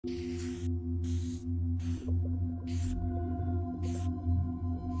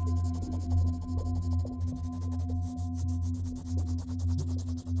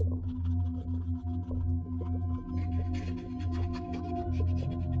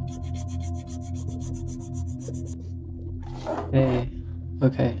Hey,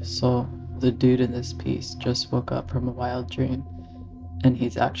 okay, so the dude in this piece just woke up from a wild dream, and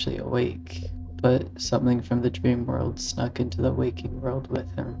he's actually awake, but something from the dream world snuck into the waking world with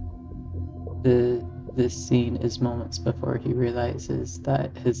him. This scene is moments before he realizes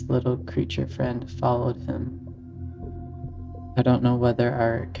that his little creature friend followed him. I don't know whether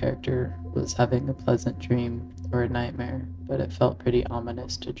our character was having a pleasant dream or a nightmare, but it felt pretty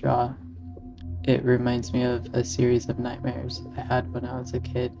ominous to draw. It reminds me of a series of nightmares I had when I was a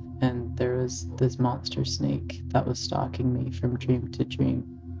kid, and there was this monster snake that was stalking me from dream to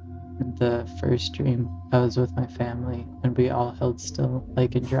dream. In the first dream, I was with my family, and we all held still,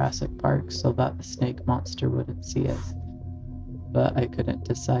 like in Jurassic Park, so that the snake monster wouldn't see us. But I couldn't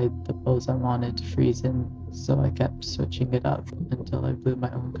decide the pose I wanted to freeze in, so I kept switching it up until I blew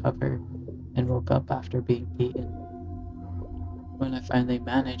my own cover and woke up after being beaten. When I finally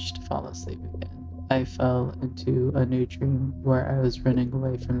managed to fall asleep again, I fell into a new dream where I was running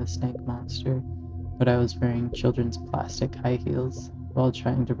away from the snake monster, but I was wearing children's plastic high heels while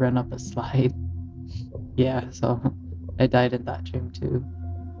trying to run up a slide. Yeah, so I died in that dream too.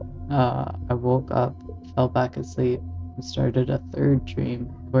 I woke up, fell back asleep, and started a third dream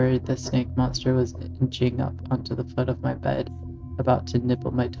where the snake monster was inching up onto the foot of my bed, about to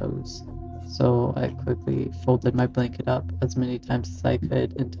nibble my toes. So I quickly folded my blanket up as many times as I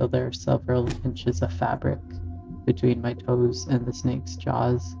could until there were several inches of fabric between my toes and the snake's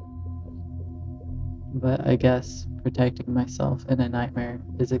jaws. But I guess protecting myself in a nightmare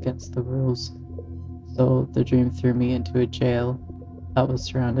is against the rules. So the dream threw me into a jail that was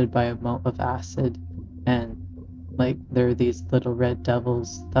surrounded by a moat of acid, and like there were these little red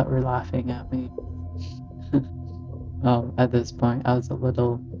devils that were laughing at me. At this point, I was a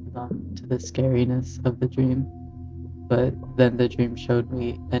little numb to the scariness of the dream, but then the dream showed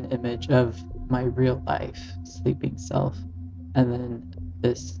me an image of my real life sleeping self, and then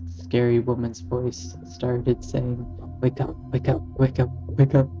this scary woman's voice started saying, "Wake up, wake up, wake up,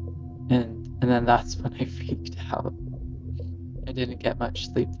 wake up," and then that's when I freaked out. I didn't get much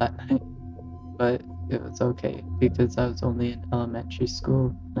sleep that night, but it was okay because I was only in elementary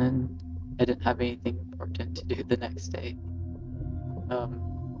school and I didn't have anything important to do the next day. Um,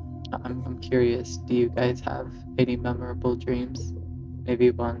 I'm curious, do you guys have any memorable dreams? Maybe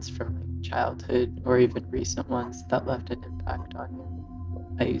ones from like childhood or even recent ones that left an impact on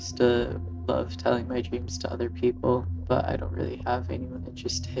you? I used to love telling my dreams to other people, but I don't really have anyone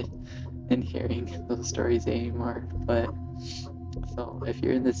interested in hearing those stories anymore. But so if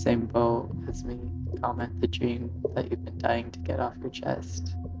you're in the same boat as me, comment the dream that you've been dying to get off your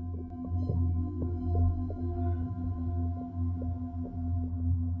chest.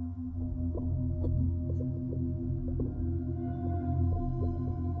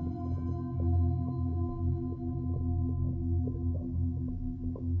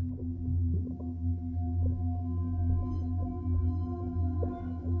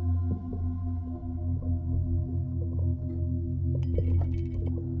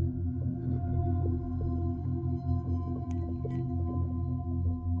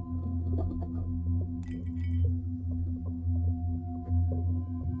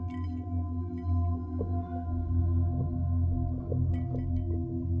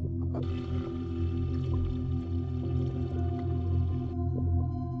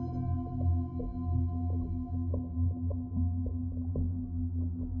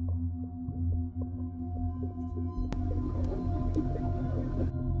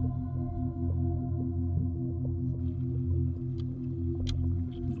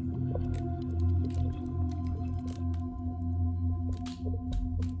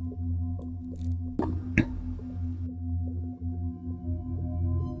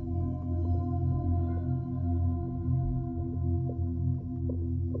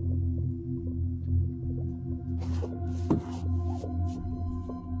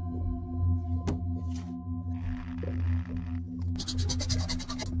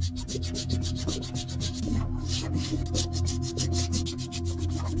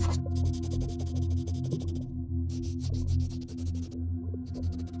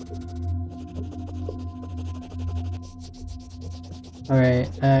 Alright,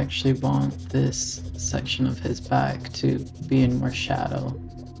 I actually want this section of his back to be in more shadow,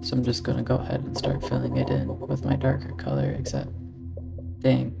 so I'm just gonna go ahead and start filling it in with my darker color, except,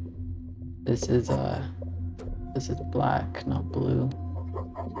 dang, this is black, not blue,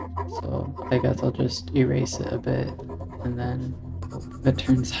 so I guess I'll just erase it a bit, and then it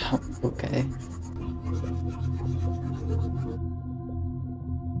turns out okay.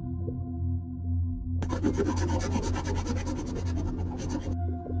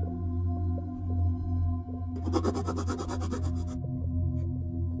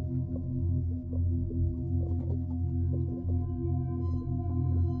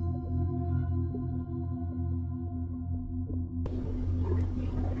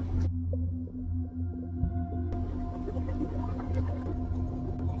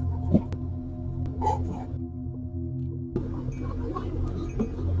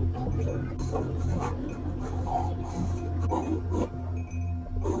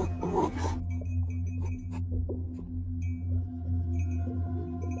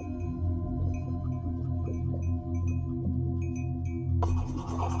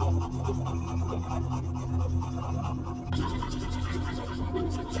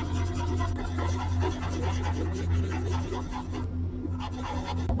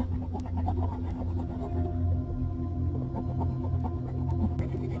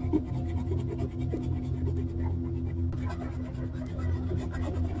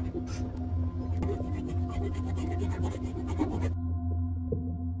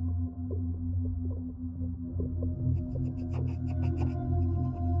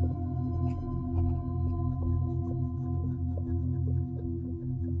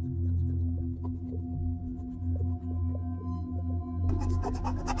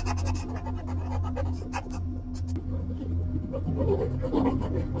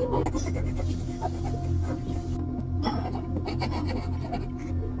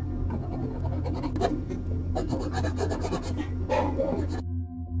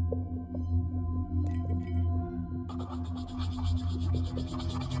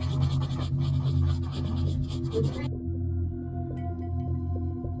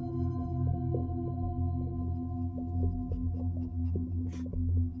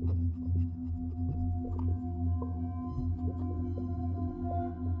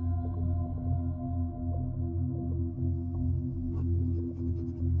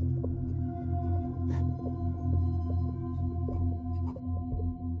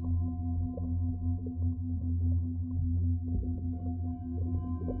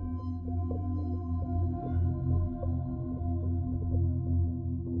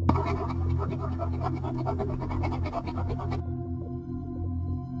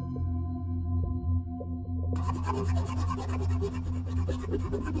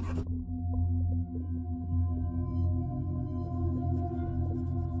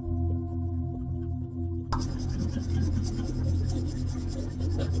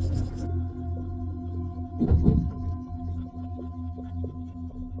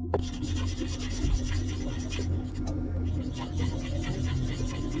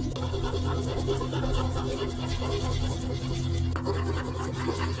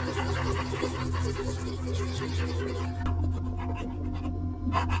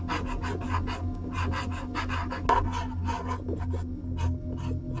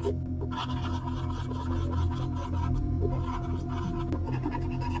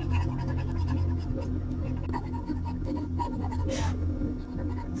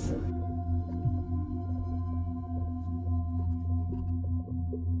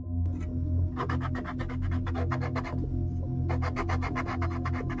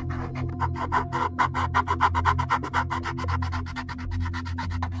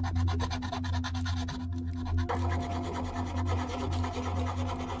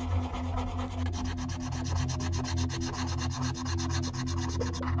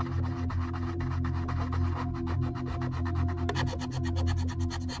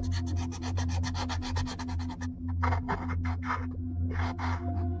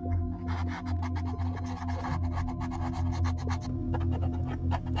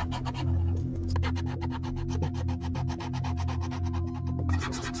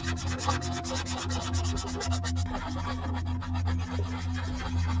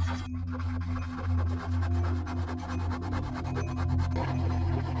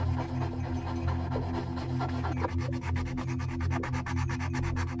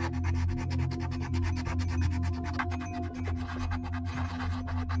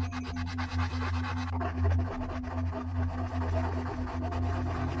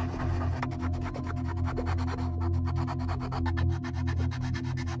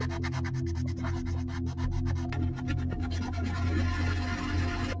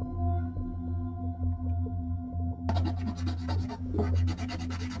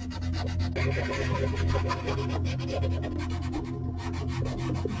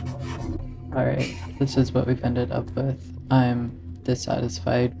 Alright, this is what we've ended up with. I'm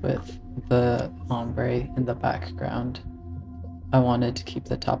dissatisfied with the ombre in the background. I wanted to keep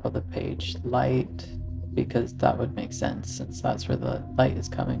the top of the page light because that would make sense since that's where the light is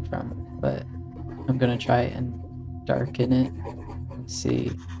coming from. But I'm gonna try and darken it and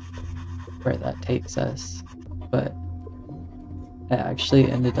see where that takes us. But it actually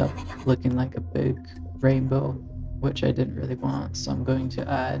ended up looking like a big rainbow, which I didn't really want, so I'm going to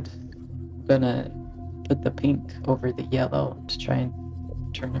gonna put the pink over the yellow to try and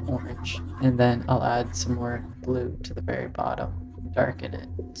turn it orange, and then I'll add some more blue to the very bottom, darken it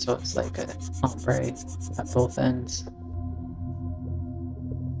so it's like a ombre at both ends.